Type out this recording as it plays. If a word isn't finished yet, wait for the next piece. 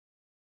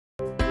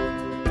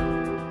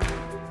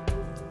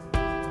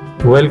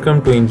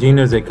Welcome to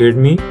Engineers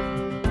Academy.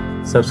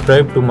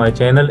 Subscribe to my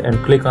channel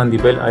and click on the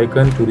bell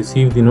icon to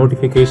receive the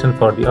notification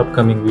for the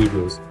upcoming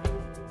videos.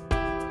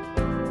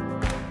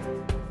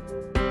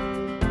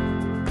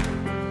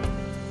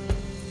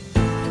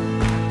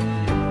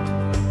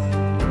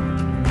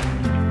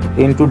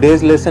 In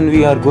today's lesson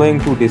we are going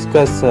to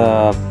discuss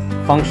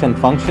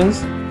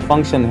functions,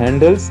 function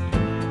handles,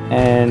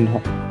 and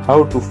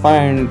how to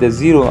find the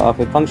zero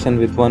of a function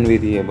with one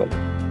variable.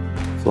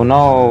 So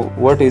now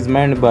what is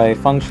meant by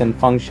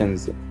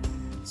functions?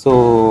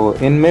 So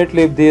in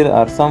MATLAB there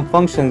are some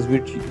functions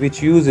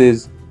which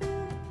uses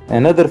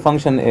another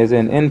function as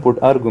an input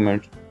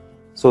argument.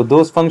 So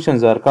those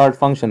functions are called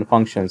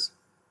functions.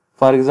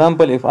 For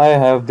example, if I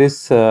have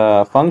this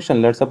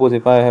function, let's suppose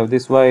if I have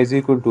this y is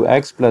equal to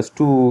x plus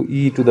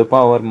 2e to the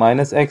power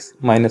minus x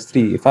minus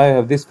 3. If I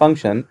have this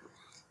function,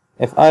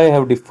 if I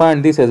have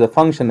defined this as a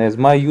function, as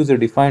my user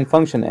defined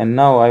function, and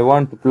now I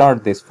want to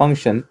plot this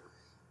function.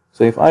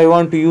 So if I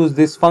want to use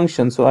this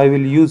function, so I will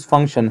use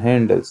function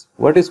handles.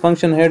 What is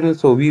function handle?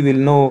 So we will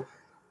know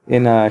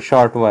in a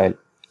short while.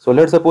 So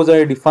let's suppose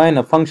I define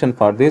a function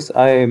for this.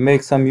 I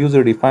make some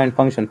user defined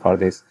function for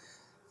this.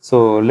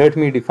 So let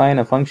me define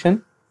a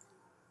function.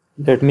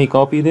 Let me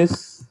copy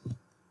this.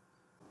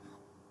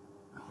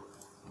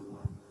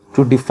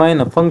 To define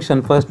a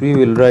function, first we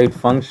will write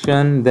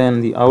function, then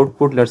the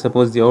output. Let's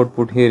suppose the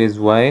output here is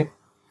y.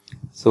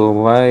 So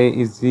y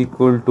is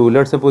equal to,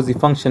 let's suppose the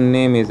function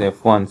name is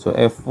f1. So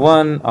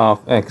f1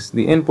 of x,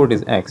 the input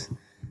is x.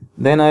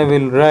 Then I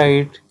will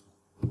write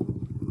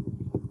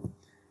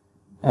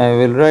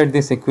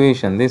this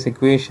equation. This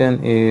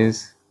equation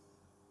is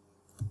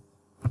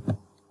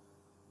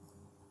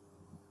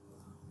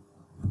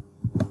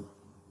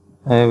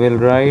I will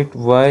write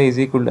y is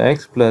equal to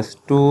x plus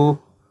 2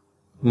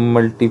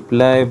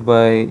 multiplied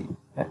by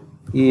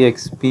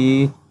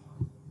exp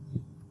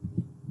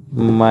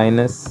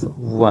minus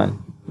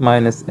 1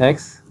 minus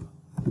x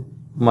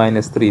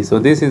minus 3. So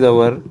this is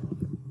our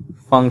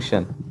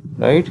function,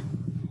 right?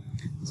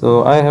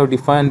 So I have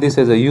defined this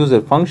as a user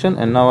function,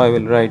 and now I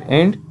will write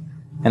end,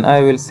 and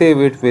I will save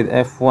it with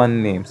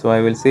f1 name. So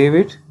I will save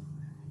it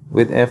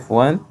with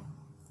f1,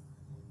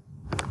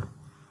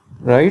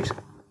 right?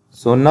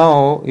 So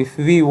now if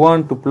we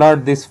want to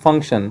plot this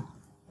function,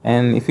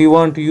 and if we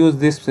want to use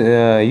this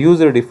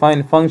user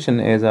defined function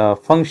as a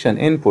function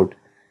input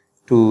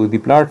to the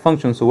plot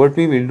function, so what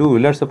we will do,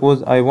 let's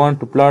suppose I want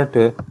to plot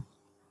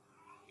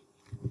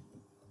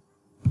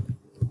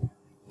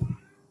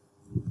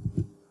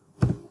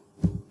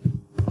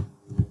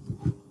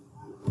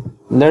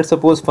let's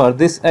suppose for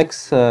this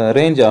x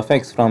range of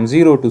x from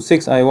 0 to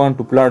 6, I want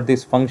to plot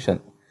this function.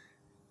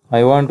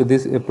 I want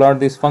to plot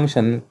this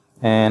function,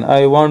 and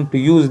I want to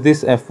use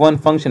this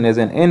f1 function as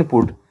an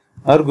input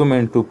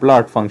argument to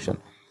plot function.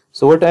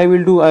 So what I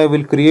will do, I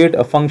will create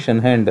a function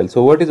handle.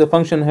 So what is a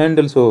function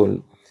handle?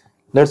 So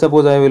let's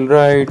suppose I will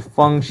write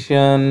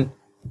function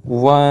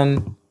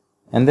 1,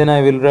 and then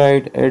I will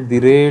write at the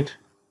rate.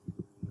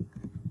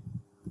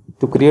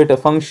 To create a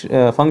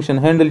function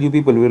handle, you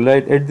people will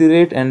write at the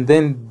rate and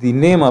then the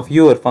name of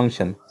your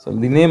function. So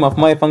the name of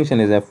my function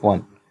is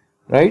f1,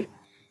 right?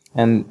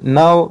 And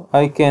now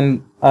I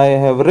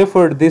have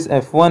referred this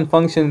f1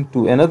 function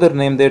to another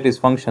name, that is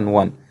function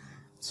 1.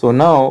 So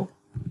now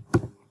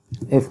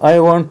if I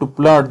want to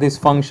plot this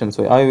function,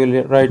 so I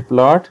will write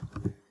plot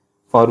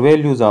for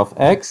values of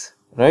x,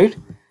 right?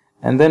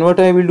 And then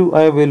what I will do,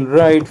 I will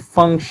write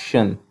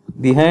function,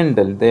 the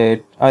handle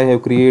that I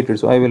have created.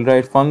 So I will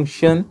write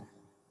function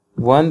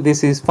 1.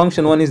 This is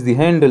function 1 is the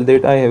handle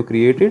that I have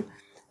created,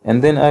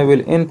 and then I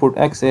will input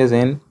x as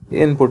an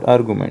input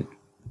argument,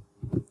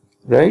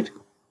 right?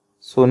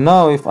 So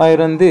now if I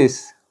run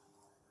this,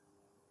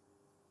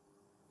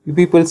 you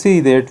people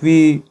see that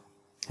we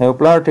have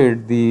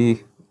plotted the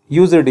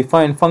user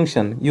defined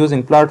function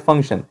using plot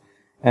function,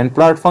 and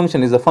plot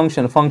function is a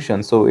function,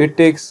 so it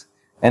takes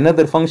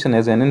another function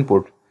as an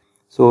input.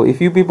 So if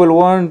you people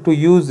want to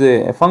use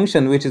a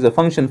function which is a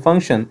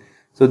function,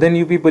 so then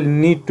you people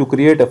need to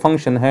create a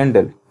function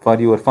handle for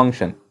your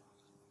function.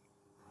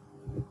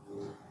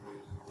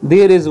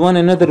 There is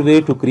another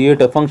way to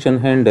create a function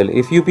handle.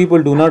 If you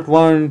people do not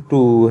want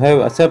to have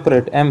a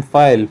separate M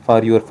file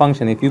for your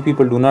function, if you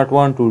people do not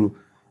want to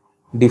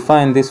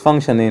define this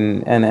function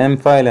in an M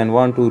file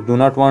and do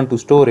not want to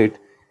store it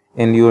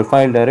in your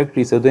file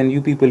directory, so then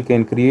you people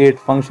can create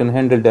function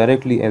handle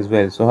directly as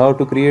well. So how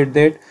to create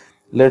that?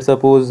 Let's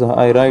suppose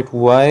I write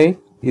y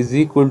is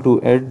equal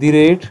to at the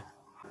rate.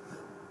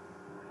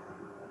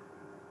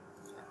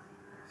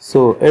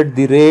 So at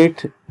the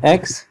rate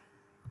x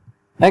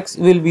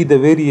will be the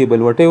variable,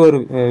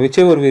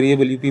 whichever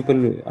variable you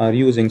people are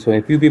using. So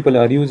if you people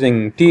are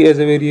using t as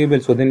a variable,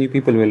 so then you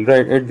people will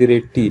write at the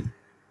rate t.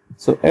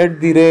 So at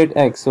the rate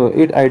x, so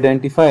it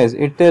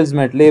tells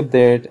MATLAB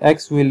that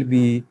x will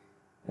be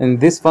in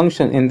this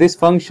function,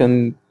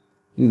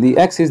 the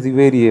x is the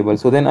variable.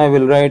 So then I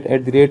will write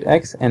at the rate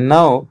x, and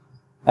now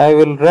I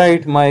will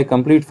write my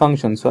complete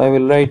function. So I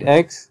will write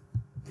x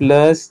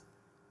plus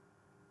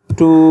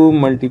 2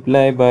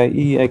 multiplied by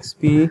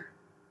exp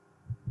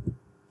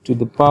to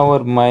the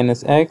power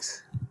minus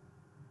x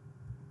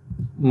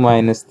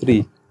minus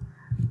 3,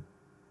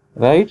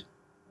 right?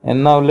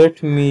 And now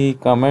let me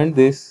comment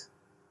this.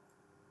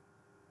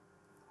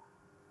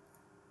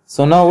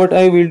 So now what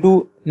I will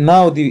do,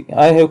 now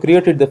I have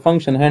created the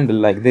function handle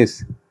like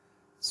this.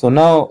 So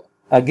now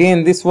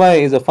again this y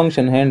is a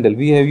function handle.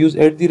 We have used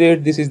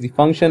 @ this is the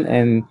function,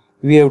 and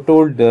we have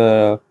told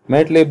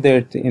MATLAB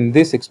that in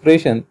this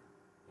expression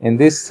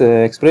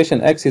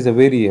x is a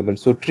variable,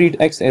 so treat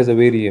x as a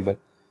variable.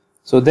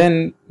 So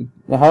then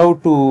how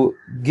to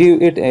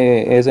give it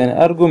as an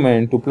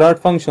argument to plot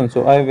function?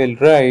 So I will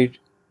write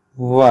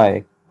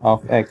y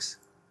of x.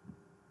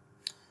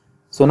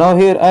 So now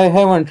here I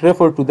haven't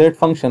referred to that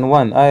function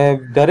 1. I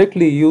have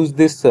directly used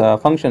this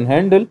function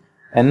handle,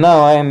 and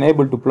now I am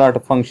able to plot a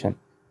function,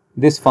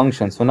 this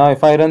function. So now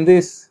if I run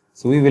this,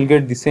 so we will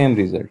get the same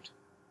result.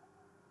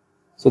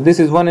 So this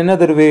is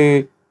another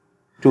way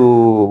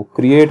to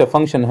create a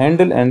function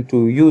handle and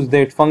to use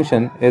that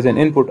function as an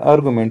input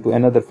argument to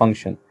another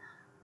function.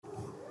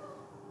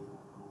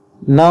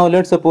 Now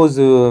let's suppose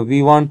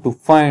we want to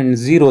find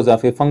zeros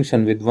of a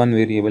function with one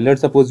variable. Let's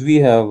suppose we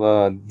have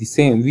this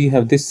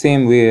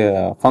same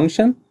way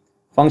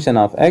function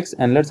of x,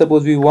 and let's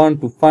suppose we want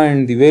to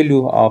find the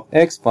value of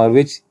x for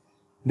which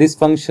this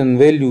function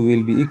value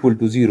will be equal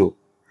to 0.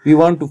 We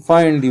want to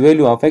find the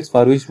value of x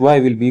for which y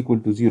will be equal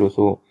to 0.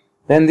 So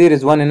then there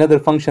is another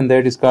function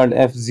that is called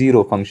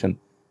fzero function.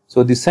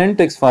 So the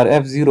syntax for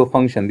fzero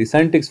function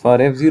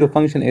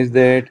is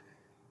that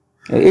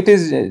it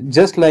is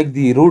just like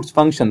the roots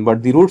function,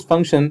 but the roots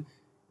function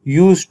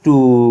used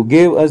to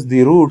give us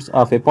the roots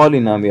of a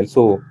polynomial.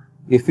 So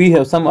if we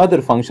have some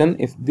other function,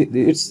 if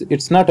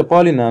it's not a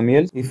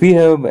polynomial, if we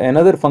have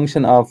another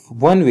function of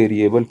one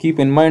variable, keep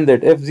in mind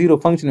that fzero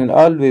function will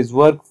always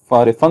work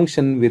for a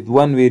function with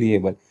one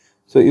variable.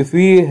 So if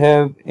we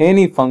have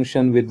any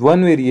function with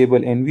one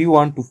variable and we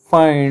want to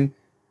find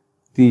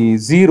the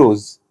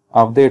zeros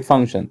of that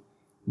function,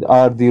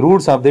 are the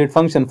roots of that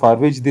function for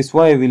which this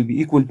y will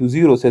be equal to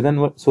 0, so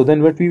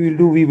then what we will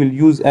do, we will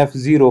use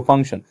fzero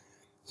function.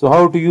 So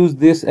how to use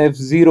this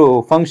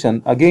fzero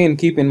function? Again,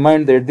 keep in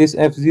mind that this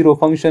fzero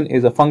function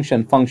is a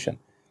function.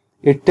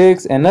 It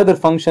takes another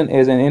function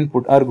as an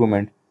input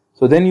argument.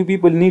 So then you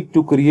people need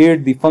to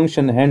create the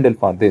function handle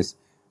for this.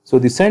 So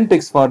the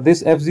syntax for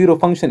this fzero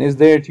function is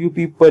that you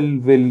people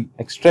will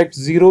extract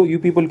 0. You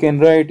people can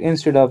write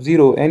instead of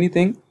 0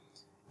 anything,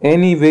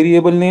 any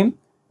variable name,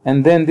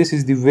 and then this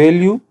is the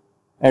value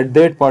at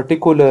that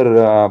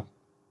particular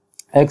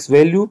x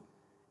value,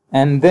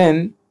 and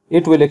then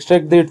it will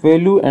extract that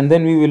value, and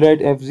then we will write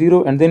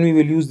f0, and then we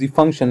will use the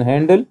function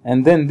handle,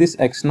 and then this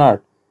x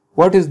naught.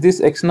 What is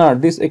this x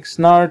naught? This x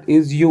naught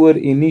is your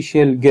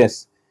initial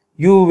guess.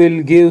 You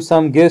will give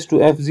some guess to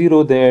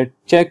f0 that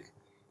check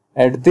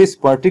at this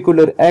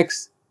particular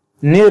x,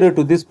 nearer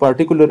to this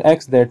particular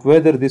x, that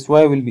whether this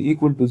y will be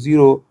equal to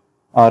 0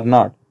 or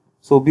not.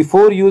 So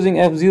before using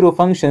fzero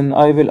function,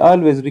 I will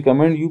always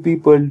recommend you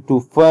people to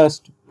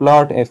first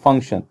plot a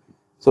function.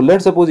 So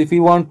let's suppose if we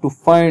want to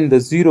find the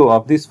 0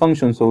 of this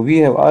function, so we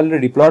have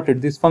already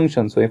plotted this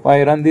function. So if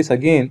I run this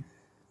again,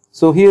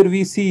 so here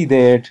we see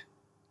that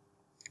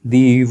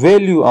the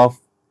value of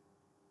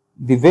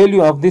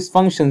this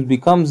function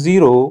becomes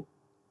 0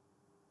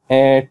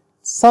 at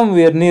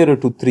somewhere nearer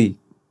to 3.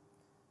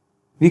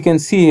 We can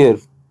see here.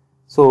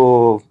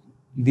 So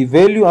the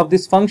value of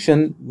this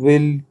function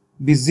will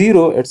be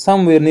 0 at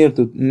somewhere near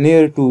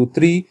to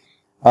 3,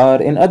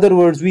 or in other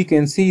words, we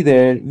can say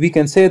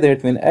that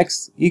when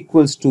x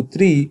equals to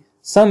 3,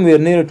 somewhere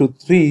near to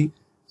 3,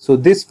 so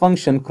this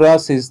function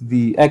crosses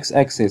the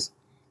x-axis.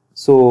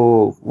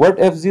 So what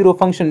fzero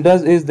function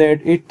does is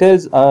that it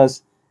tells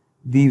us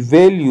the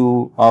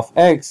value of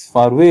x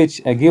for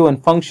which a given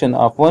function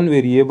of one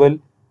variable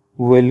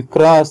will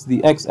cross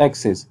the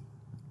x-axis,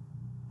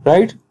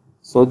 right?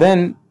 So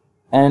then,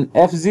 and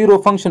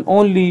fzero function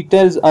only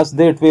tells us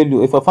that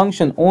value. If a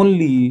function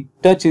only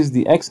touches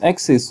the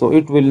x-axis, so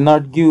it will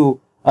not give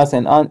us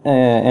an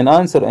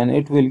answer, and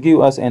it will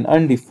give us an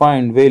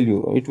undefined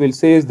value. It will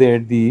say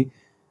that the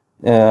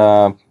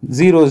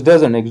zeros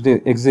doesn't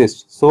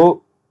exist.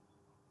 So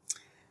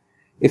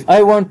if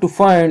I want to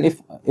find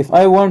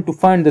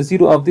the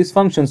 0 of this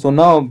function, so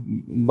now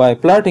by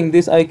plotting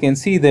this I can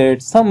see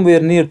that somewhere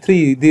near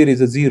 3 there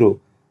is a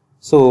 0.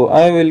 So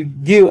I will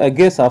give a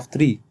guess of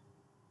 3.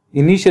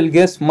 Initial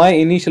guess, my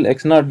initial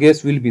x naught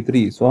guess will be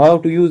 3. So how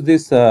to use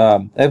this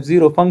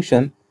fzero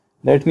function?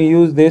 Let me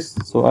use this.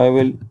 So I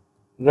will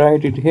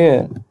write it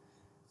here.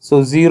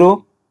 So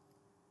 0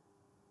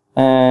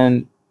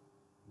 and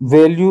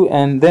value,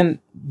 and then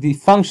the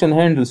function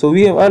handle. So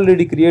we have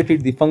already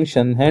created the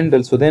function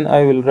handle. So then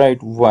I will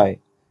write y.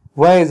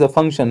 Y is a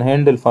function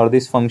handle for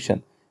this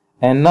function.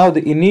 And now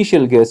the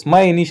initial guess,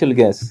 my initial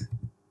guess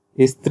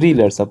is 3,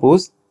 let's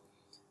suppose,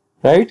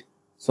 right?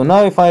 So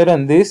now if I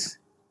run this,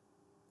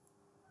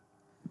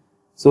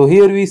 so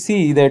here we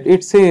see that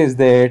it says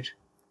that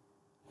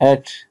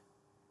at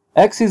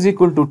x is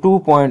equal to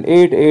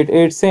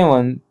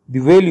 2.8887, the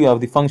value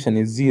of the function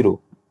is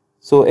 0.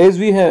 So as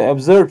we have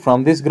observed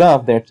from this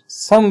graph that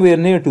somewhere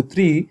near to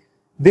 3,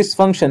 this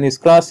function is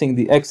crossing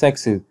the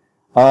x-axis,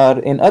 or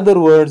in other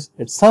words,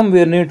 at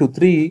somewhere near to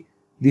 3,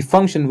 the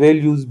function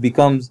values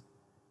becomes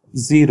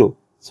 0.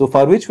 So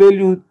for which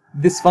value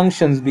this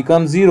functions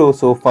become 0,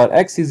 so for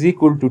x is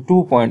equal to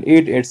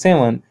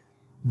 2.887,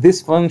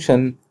 this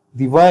function,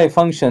 the y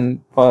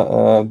function,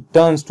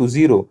 turns to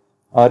 0,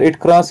 or it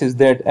crosses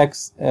that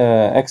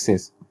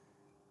axis.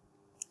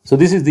 So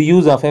this is the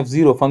use of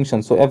f0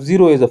 function. So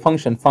f0 is a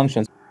function.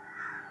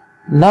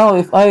 Now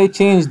if I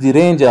change the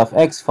range of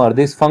x for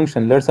this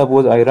function, let's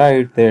suppose I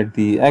write that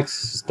the x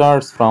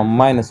starts from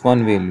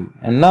 -1 value,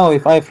 and now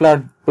if I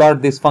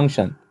plot this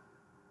function,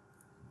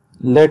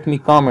 let me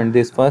comment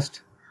this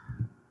first.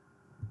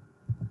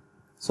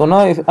 So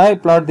now if I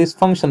plot this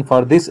function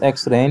for this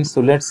x range,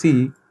 so let's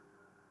see.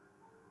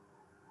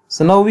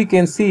 So now we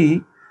can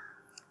see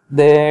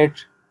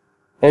that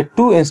at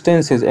 2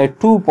 instances, at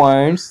 2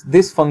 points,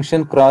 this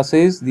function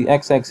crosses the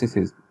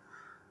x-axis.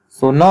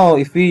 So now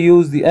if we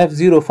use the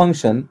f0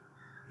 function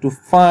to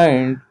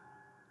find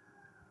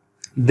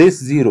this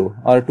 0,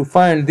 or to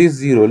find this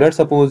 0, let's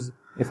suppose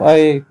if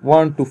I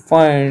want to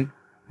find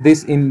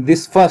this in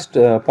this first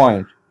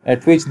point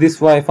at which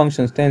this y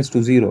function tends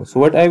to 0, so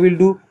what I will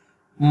do,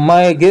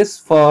 my guess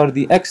for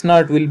the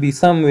x0 will be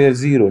somewhere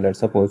 0, let's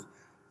suppose.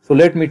 So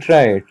let me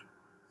try it.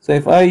 So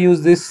if I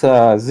use this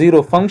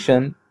 0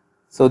 function,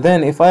 so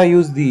then if I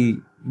use the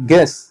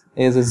guess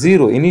as a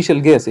 0,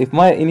 initial guess, if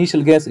my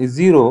initial guess is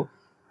 0,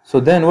 so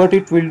then what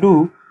it will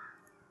do,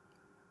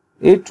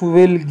 it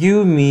will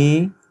give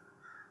me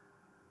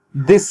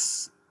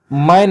this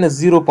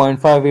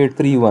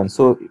 -0.5831.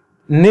 So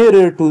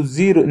nearer to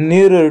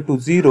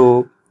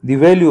 0, the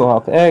value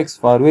of x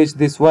for which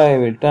this y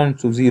will turn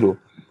to 0.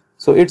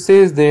 So it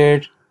says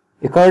that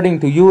according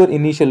to your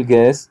initial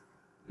guess,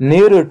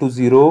 nearer to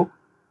 0,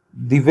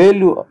 the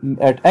value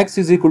at x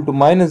is equal to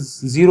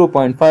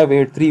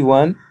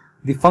 -0.5831,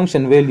 the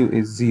function value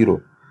is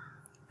 0.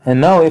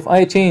 And now if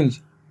I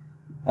change,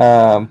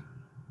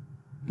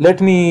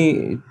 let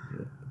me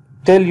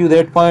tell you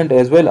that point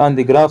as well on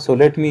the graph. So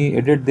let me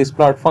edit this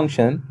plot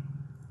function.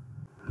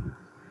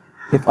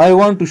 If I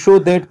want to show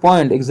that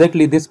point,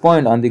 exactly this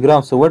point on the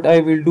graph, so what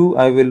I will do,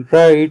 I will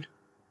write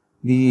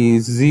the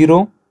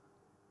 0.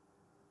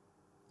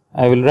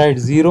 I will write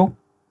 0.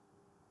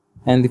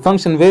 And the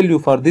function value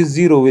for this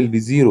 0 will be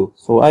 0.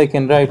 So I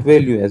can write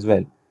value as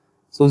well.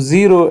 So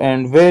 0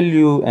 and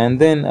value, and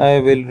then I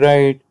will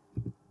write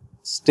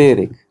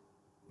steric.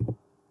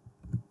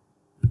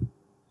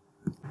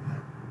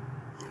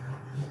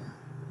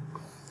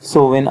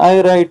 So when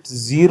I write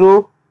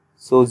 0,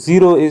 so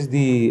 0 is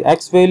the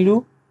x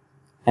value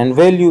and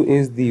value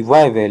is the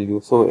y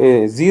value. So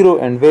 0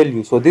 and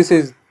value. So this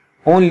is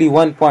only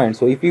one point.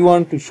 So if you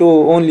want to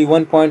show only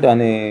one point on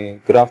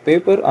a graph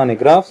paper, on a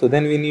graph, so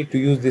then we need to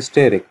use this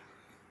steric.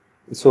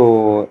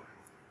 So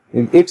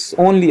it's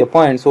only a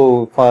point.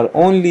 So for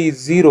only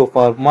 0,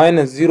 for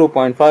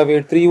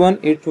 -0.5831,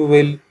 it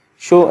will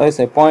show us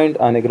a point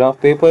on a graph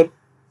paper.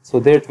 So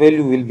that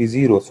value will be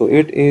 0. So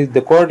it is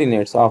the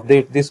coordinates of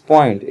this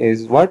point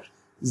is what?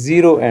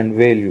 0 and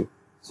value.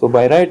 So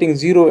by writing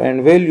 0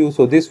 and value,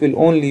 so this will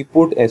only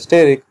put a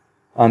steric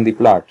on the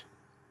plot.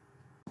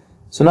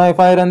 So now if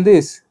I run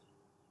this,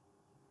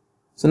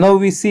 so now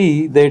we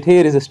see that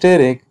here is a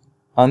steric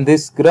on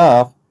this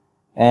graph,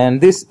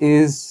 and this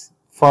is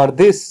for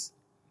this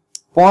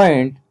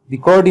point, the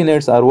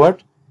coordinates are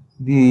what?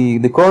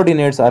 The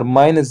coordinates are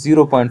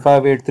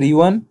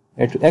 -0.5831.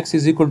 At x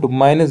is equal to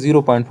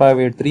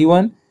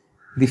 -0.5831,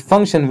 the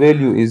function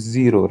value is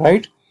 0,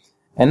 right?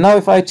 And now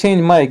if I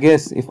change my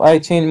guess,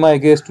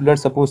 to,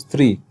 let's suppose,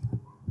 3,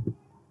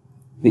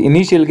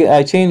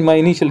 I change my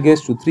initial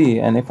guess to 3,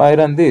 and if I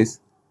run this,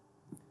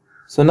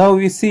 so now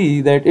we see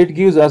that it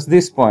gives us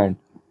this point.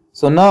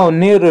 So now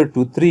nearer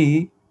to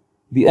 3,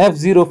 the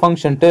f0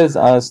 function tells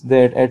us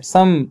that at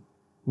some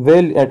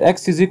value, at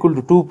x is equal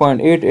to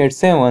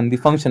 2.887, the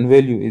function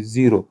value is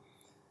 0.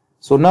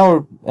 So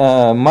now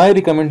my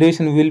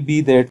recommendation will be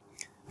that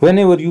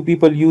whenever you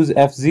people use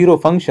f0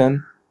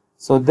 function,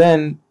 so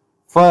then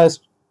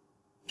first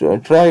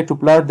try to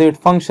plot that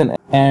function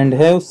and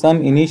have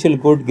some initial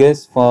good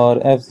guess for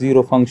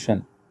f0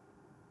 function.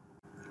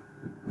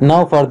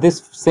 Now for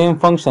this same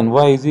function,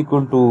 y is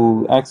equal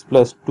to x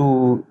plus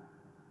 2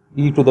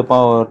 e to the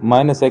power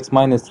minus x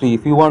minus 3,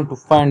 if you want to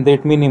find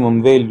that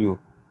minimum value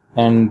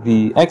and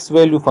the x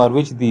value for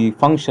which the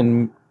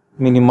function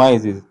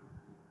minimizes.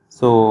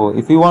 So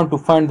if we want to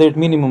find that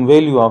minimum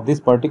value of this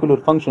particular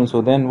function,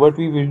 so then what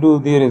we will do,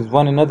 there is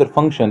another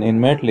function in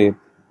MATLAB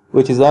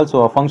which is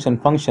also a function,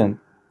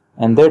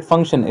 and that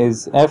function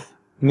is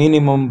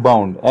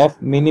fminbnd,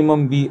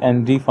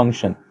 fminbnd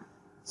function.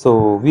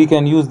 So we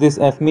can use this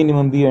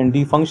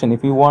fminbnd function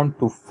if we want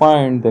to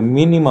find the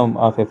minimum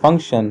of a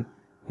function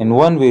in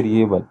one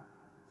variable.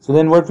 So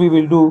then what we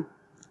will do,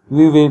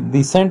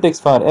 the syntax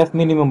for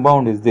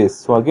fminbnd is this.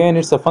 So again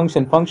it's a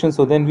function,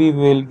 so then we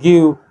will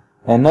give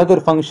another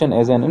function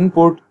as an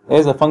input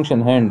as a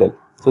function handle.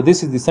 So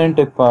this is the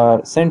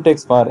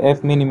syntax for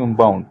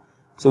fminbnd.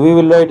 So we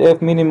will write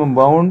f minimum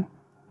bound,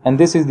 and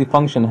this is the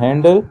function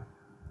handle,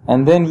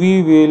 and then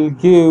we will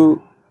give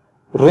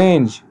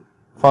range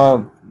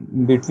for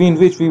between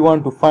which we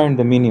want to find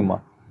the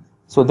minima.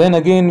 So then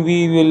again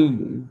we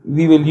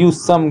will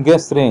use some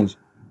guess range.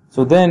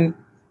 So then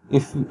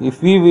if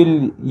we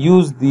will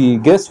use the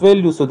guess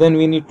value, so then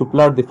we need to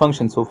plot the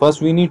function. So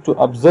first we need to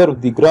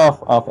observe the graph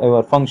of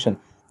our function.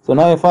 So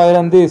now if I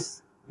run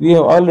this, we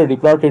have already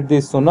plotted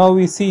this. So now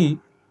we see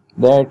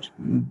that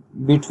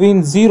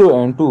between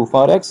 0 and 2,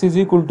 for x is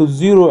equal to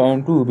 0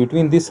 and 2,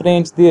 between this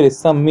range there is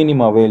some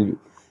minima value.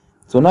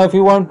 So now if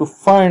you want to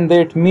find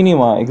that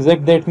minima,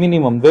 exact that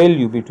minimum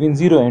value between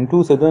 0 and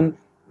 2, so then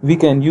we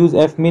can use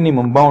f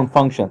minimum bound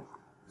function.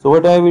 So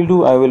what I will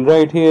do, I will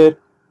write here,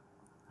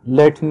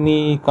 let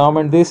me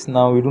comment this.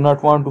 Now we do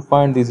not want to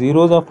find the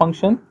zeros of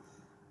function.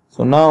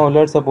 So now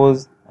let's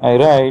suppose I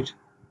write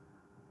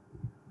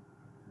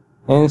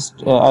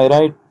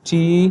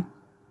t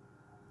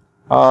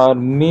or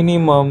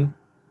minimum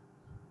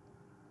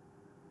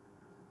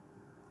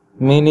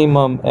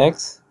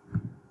x,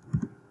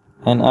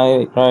 and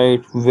I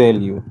write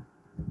value,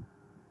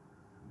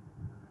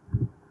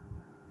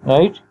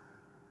 right?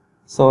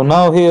 So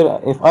now here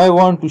if I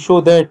want to show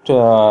that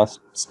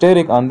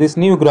steric on this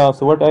new graph,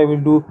 so what I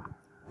will do,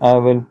 I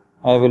will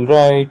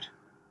write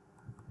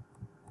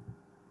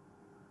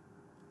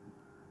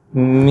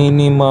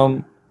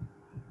minimum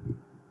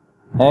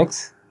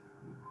x,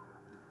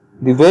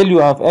 the value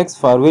of x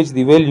for which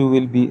the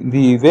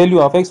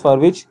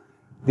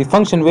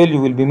function value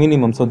will be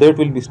minimum, so that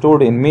will be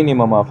stored in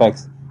minimum of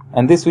x,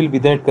 and this will be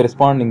that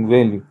corresponding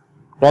value,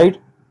 right?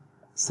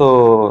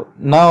 So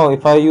now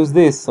if I use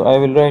this, so I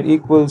will write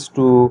equals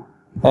to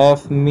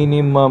f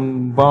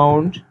minimum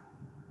bound,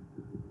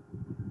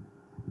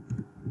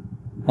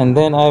 and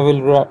then I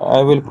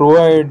will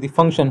provide the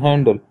function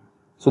handle.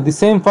 So the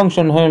same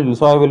function handle,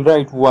 so I will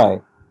write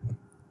y,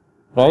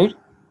 right?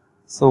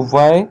 So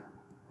y,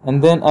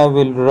 and then I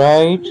will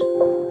write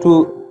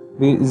to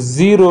be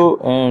 0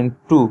 and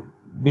 2.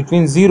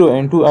 Between 0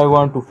 and 2 I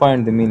want to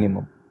find the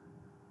minimum.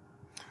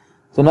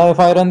 So now if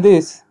I run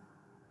this,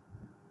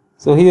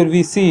 so here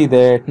we see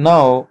that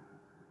now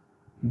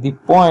the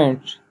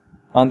point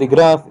on the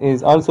graph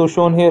is also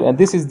shown here, and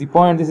this is the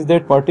point, this is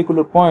that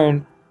particular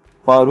point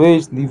for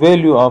which the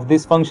value of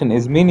this function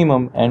is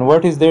minimum. And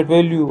what is that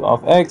value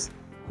of x?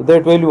 So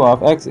that value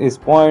of x is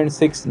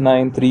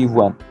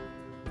 0.6931,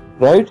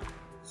 right?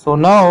 So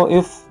now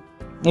if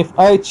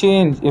I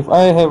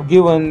have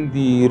given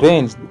the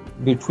range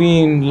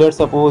between, let's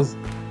suppose,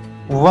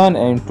 1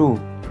 and 2,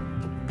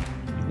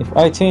 if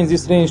I change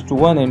this range to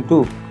 1 and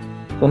 2,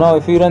 so now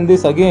if we run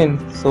this again,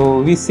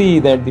 so we see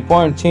that the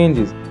point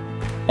changes,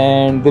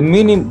 and the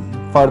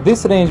minimum for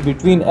this range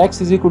between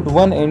x is equal to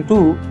 1 and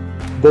 2,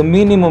 the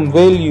minimum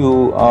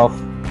value of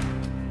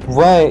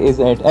y is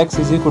at x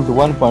is equal to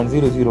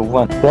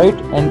 1.001, right?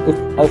 And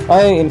if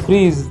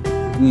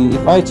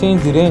I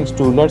change the range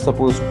to, let's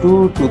suppose,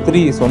 2 to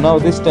 3, so now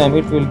this time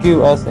it will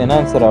give us an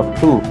answer of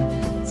 2,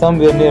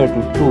 somewhere near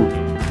to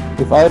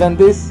 2. If I run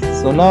this,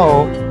 so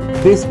now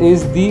this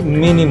is the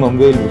minimum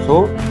value.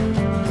 So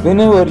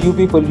whenever you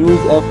people use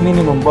f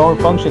minimum bound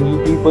function, you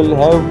people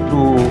have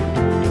to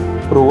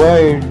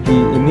provide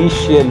the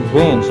initial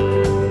range.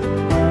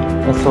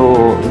 So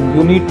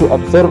you need to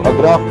observe a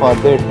graph for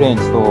that range,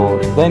 so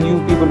then you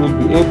people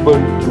will be able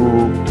to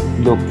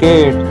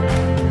locate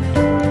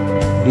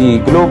the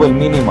global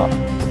minima.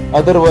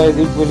 Otherwise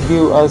it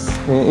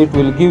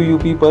will give you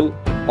people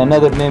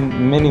another name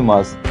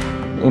minimas,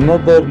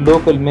 another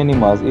local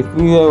minimas. If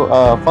we have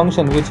a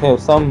function which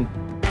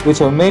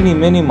have many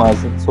minimas,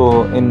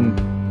 so in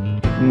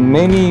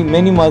many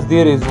minimas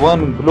there is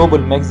one global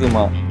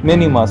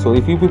minima. So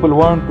if you people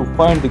want to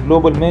find the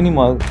global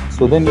minima,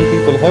 so then you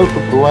people have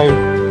to provide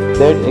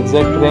that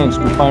exact range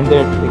to find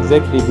that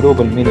exactly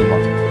global minima.